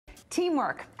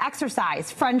Teamwork,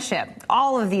 exercise, friendship,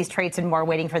 all of these traits and more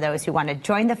waiting for those who want to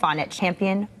join the fun at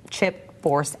Championship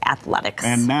Force Athletics.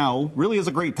 And now really is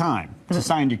a great time to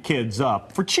sign your kids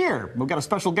up for cheer. We've got a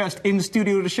special guest in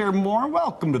studio to share more.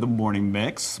 Welcome to the Morning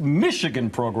Mix, Michigan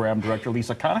Program Director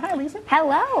Lisa Kahn. Hi, Lisa.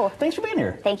 Hello. Thanks for being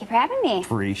here. Thank you for having me.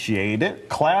 Appreciate it.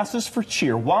 Classes for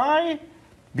cheer. Why,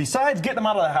 besides getting them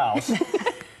out of the house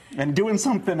and doing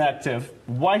something active,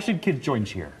 why should kids join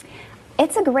cheer?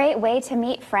 It's a great way to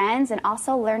meet friends and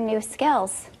also learn new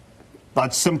skills.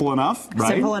 That's simple enough, right?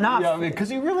 Simple enough. Yeah, because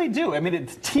you really do. I mean,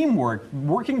 it's teamwork,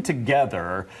 working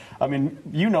together. I mean,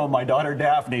 you know my daughter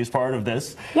Daphne is part of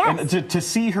this. Yes. And to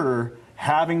see her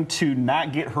having to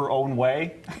not get her own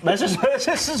way, that's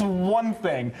just one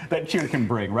thing that cheer can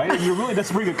bring, right? And you really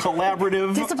just bring a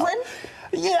collaborative... Discipline?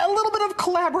 Yeah, a little bit of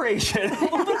collaboration, a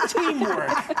little bit of teamwork,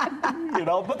 you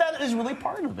know, but that is really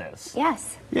part of this.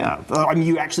 Yes. Yeah, I mean,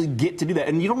 you actually get to do that,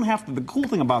 and you don't have to, the cool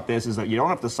thing about this is that you don't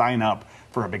have to sign up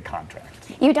for a big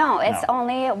contract. You don't. It's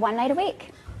only one night a week.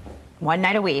 One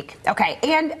night a week. Okay,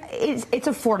 and it's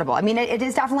affordable. I mean, it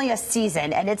is definitely a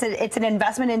season, and it's an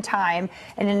investment in time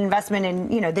and an investment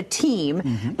in, you know, the team.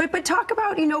 Mm-hmm. But talk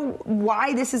about, you know,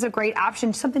 why this is a great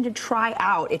option, something to try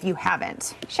out if you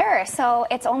haven't. Sure. So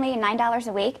it's only $9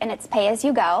 a week, and it's pay as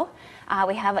you go.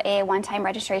 We have a one-time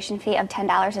registration fee of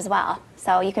 $10 as well.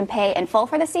 So you can pay in full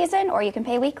for the season, or you can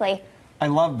pay weekly. I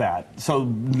love that. So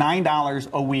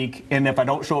 $9 a week, and if I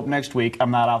don't show up next week, I'm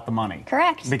not out the money.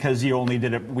 Correct. Because you only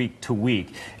did it week to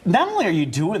week. Not only are you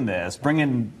doing this,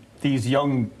 bringing these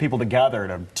young people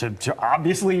together to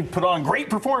obviously put on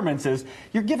great performances,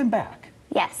 you're giving back.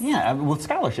 Yes. Yeah, with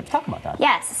scholarships. Talk about that.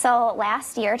 Yes. So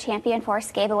last year, Champion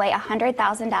Force gave away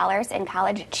 $100,000 in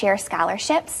college cheer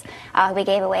scholarships. We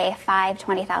gave away 5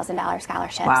 $20,000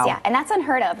 scholarships. Wow. Yeah, and that's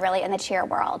unheard of, really, in the cheer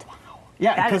world.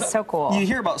 Yeah, that is so cool. You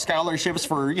hear about scholarships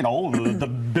for, you know, the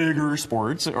bigger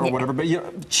sports or whatever, but you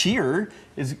know, cheer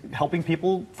is helping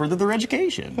people further their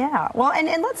education. Yeah, well, and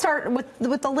let's start with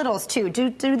the littles too.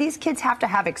 Do these kids have to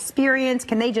have experience?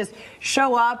 Can they just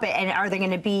show up, and are they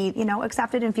going to be, you know,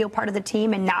 accepted and feel part of the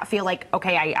team and not feel like,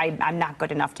 okay, I'm not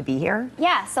good enough to be here?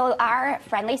 Yeah, so our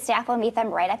friendly staff will meet them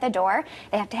right at the door.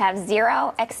 They have to have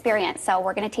 0 experience, so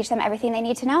we're going to teach them everything they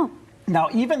need to know. Now,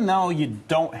 even though you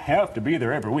don't have to be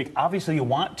there every week, obviously you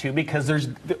want to, because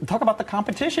talk about the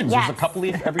competitions. Yes. There's a couple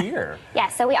every year. Yeah,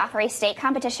 so we offer a state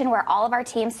competition where all of our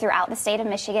teams throughout the state of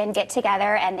Michigan get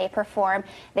together and they perform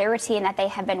their routine that they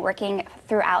have been working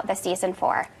throughout the season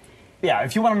for. Yeah,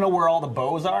 if you want to know where all the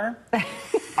bows are,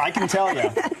 I can tell you.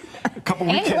 A couple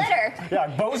And weekends. glitter. Yeah,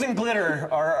 bows and glitter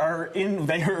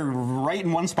they are right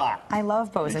in one spot. I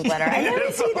love bows and glitter.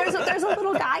 And see, there's a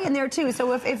little guy in there too.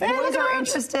 So if boys are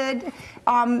interested,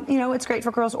 you know, it's great for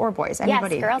girls or boys.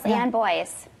 Anybody. Yes, girls and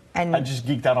boys. And I just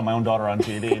geeked out on my own daughter on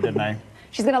TV, didn't I?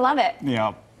 She's going to love it.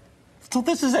 Yeah. So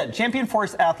this is it, Champion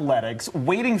Force Athletics,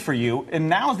 waiting for you. And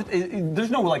now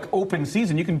there's no like open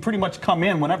season. You can pretty much come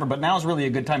in whenever, but now is really a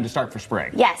good time to start for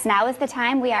spring. Yes, now is the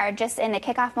time. We are just in the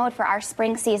kickoff mode for our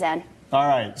spring season. All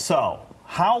right, so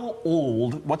how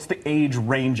old, what's the age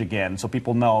range again, so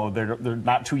people know they're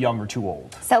not too young or too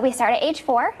old? So we start at age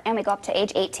 4 and we go up to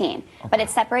age 18. Okay. But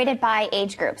it's separated by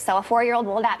age groups. So a 4-year-old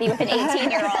will not be with an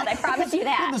 18-year-old. I promise you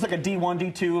that. There's like a D1,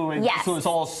 D2, and yes. So it's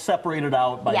all separated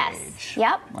out by yes. age.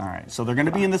 Yep. All right, so they're going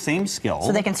to be in the same skills.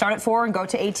 So they can start at 4 and go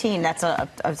to 18. That's a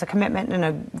commitment and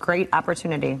a great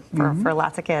opportunity for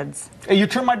lots of kids. Hey, you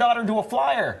turned my daughter into a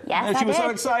flyer. Yes, She I was so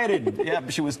did. excited. Yeah,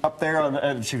 she was up there,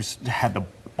 had the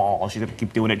ball. She's going to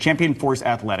keep doing it. Champion Force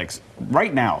Athletics,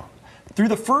 right now, through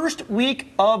the first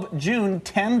week of June,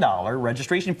 $10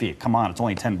 registration fee. Come on, it's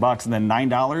only $10, and then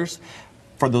 $9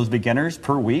 for those beginners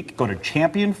per week. Go to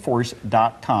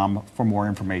championforce.com for more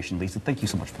information. Lisa, thank you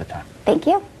so much for the time. Thank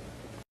you.